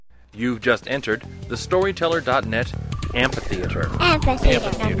You've just entered the Storyteller.net Amphitheater.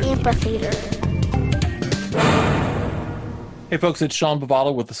 Amphitheater. Hey folks, it's Sean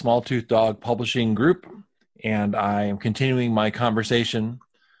Bavalo with the Small Tooth Dog Publishing Group, and I am continuing my conversation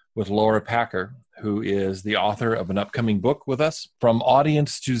with Laura Packer, who is the author of an upcoming book with us, From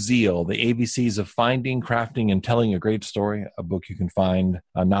Audience to Zeal, the ABCs of Finding, Crafting, and Telling a Great Story, a book you can find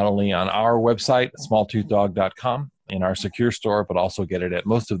not only on our website, smalltoothDog.com, in our secure store, but also get it at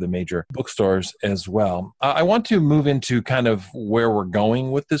most of the major bookstores as well. I want to move into kind of where we're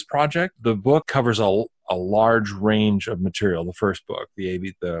going with this project. The book covers a large range of material, the first book, the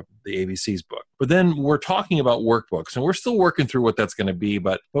ABC's book. But then we're talking about workbooks, and we're still working through what that's going to be.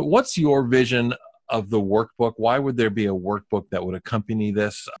 But what's your vision of the workbook? Why would there be a workbook that would accompany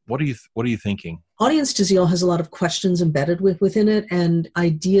this? What are you thinking? Audience to Zeal has a lot of questions embedded within it and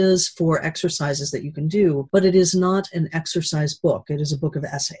ideas for exercises that you can do, but it is not an exercise book. It is a book of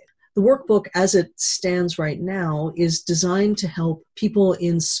essays. The workbook, as it stands right now, is designed to help people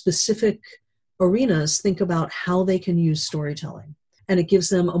in specific arenas think about how they can use storytelling. And it gives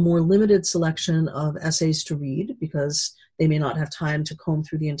them a more limited selection of essays to read because they may not have time to comb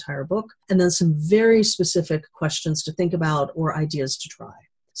through the entire book, and then some very specific questions to think about or ideas to try.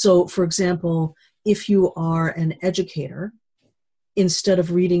 So, for example, if you are an educator, instead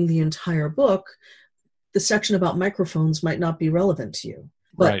of reading the entire book, the section about microphones might not be relevant to you.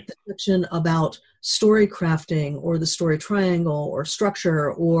 But right. The section about story crafting or the story triangle or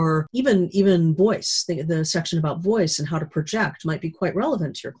structure or even voice, the section about voice and how to project might be quite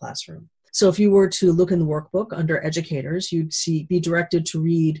relevant to your classroom. So if you were to look in the workbook under educators, you'd be directed to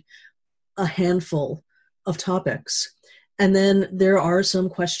read a handful of topics. And then there are some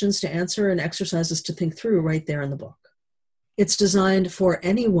questions to answer and exercises to think through right there in the book. It's designed for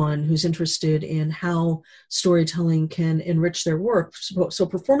anyone who's interested in how storytelling can enrich their work. So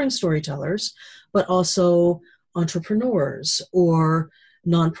performing storytellers, but also entrepreneurs or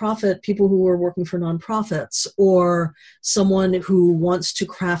nonprofit, people who are working for nonprofits, or someone who wants to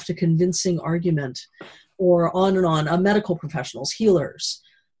craft a convincing argument, or on and on, medical professionals, healers.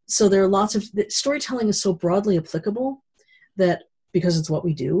 So there are lots of, storytelling is so broadly applicable that because it's what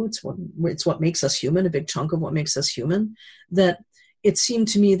we do, it's what makes us human, a big chunk of what makes us human, that it seemed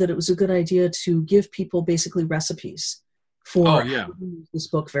to me that it was a good idea to give people basically recipes for how to use this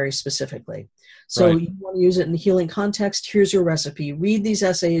book very specifically. So right. You want to use it in the healing context, here's your recipe. Read these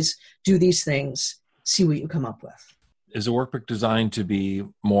essays, do these things, see what you come up with. Is the workbook designed to be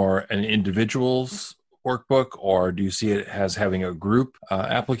more an individual's workbook, or do you see it as having a group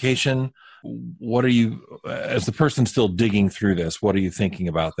application? What are you, as the person still digging through this, what are you thinking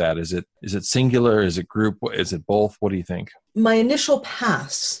about that? Is it singular? Is it group? Is it both? What do you think? My initial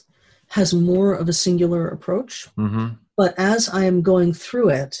pass has more of a singular approach, but as I am going through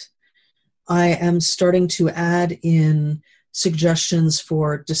it, I am starting to add in suggestions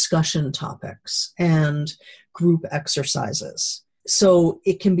for discussion topics and group exercises. So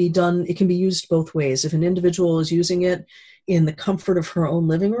it can be used both ways. If an individual is using it in the comfort of her own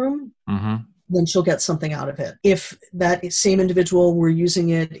living room, then she'll get something out of it. If that same individual were using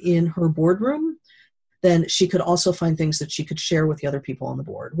it in her boardroom, then she could also find things that she could share with the other people on the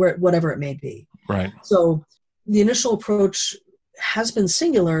board, whatever it may be. Right. So the initial approach has been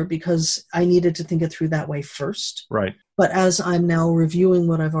singular because I needed to think it through that way first. Right. But as I'm now reviewing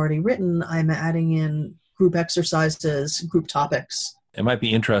what I've already written, I'm adding in group exercises, group topics. It might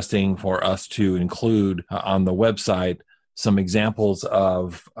be interesting for us to include on the website some examples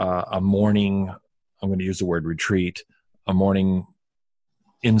of a morning, I'm going to use the word retreat, a morning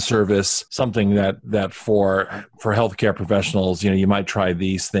in-service, something that for healthcare professionals, you might try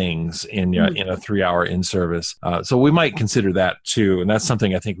these things in a 3-hour in-service. So we might consider that too. And that's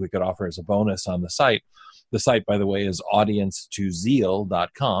something I think we could offer as a bonus on the site. The site, by the way, is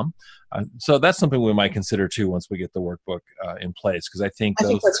audience2zeal.com. So that's something we might consider too once we get the workbook in place, because I think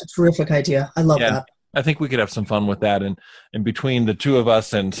that's a terrific idea. I love that. I think we could have some fun with that. And between the two of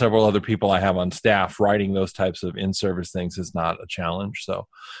us and several other people I have on staff, writing those types of in-service things is not a challenge. So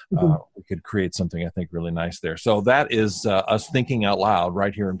we could create something, I think, really nice there. So that is us thinking out loud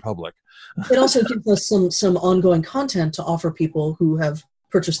right here in public. It also gives us some ongoing content to offer people who have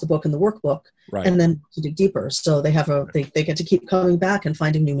purchased the book and the workbook, right, and then to dig deeper. So they have they get to keep coming back and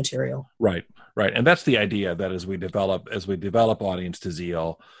finding new material. Right. And that's the idea, that as we develop Audience to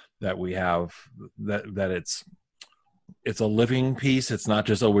Zeal, that we have that it's a living piece. It's not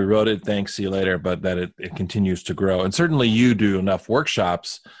just, we wrote it, thanks, see you later, but that it continues to grow. And certainly you do enough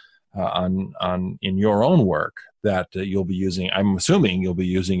workshops in your own work that you'll be using, I'm assuming you'll be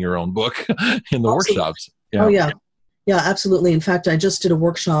using your own book in the workshops. Yeah. Oh, yeah. Yeah, absolutely. In fact, I just did a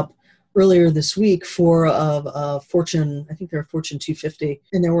workshop earlier this week for a Fortune, I think they're Fortune 250,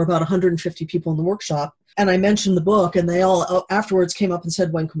 and there were about 150 people in the workshop. And I mentioned the book, and they all afterwards came up and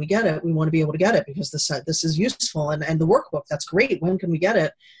said, when can we get it? We want to be able to get it because this is useful. And the workbook, that's great. When can we get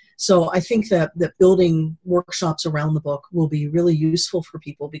it? So I think that building workshops around the book will be really useful for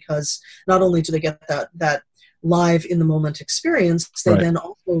people, because not only do they get that live in the moment experience, they then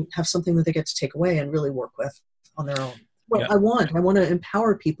also have something that they get to take away and really work with on their own. Well, I want to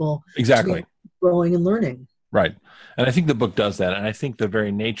empower people to be growing and learning. Right. And I think the book does that. And I think the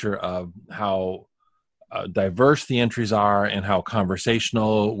very nature of how diverse the entries are and how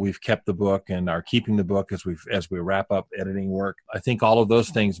conversational we've kept the book and are keeping the book as we wrap up editing work, I think all of those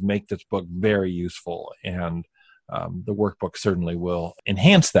things make this book very useful, and the workbook certainly will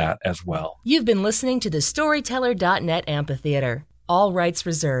enhance that as well. You've been listening to the Storyteller.net Amphitheater. All rights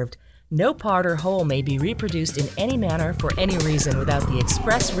reserved. No part or whole may be reproduced in any manner for any reason without the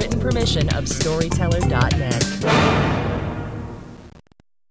express written permission of Storyteller.net.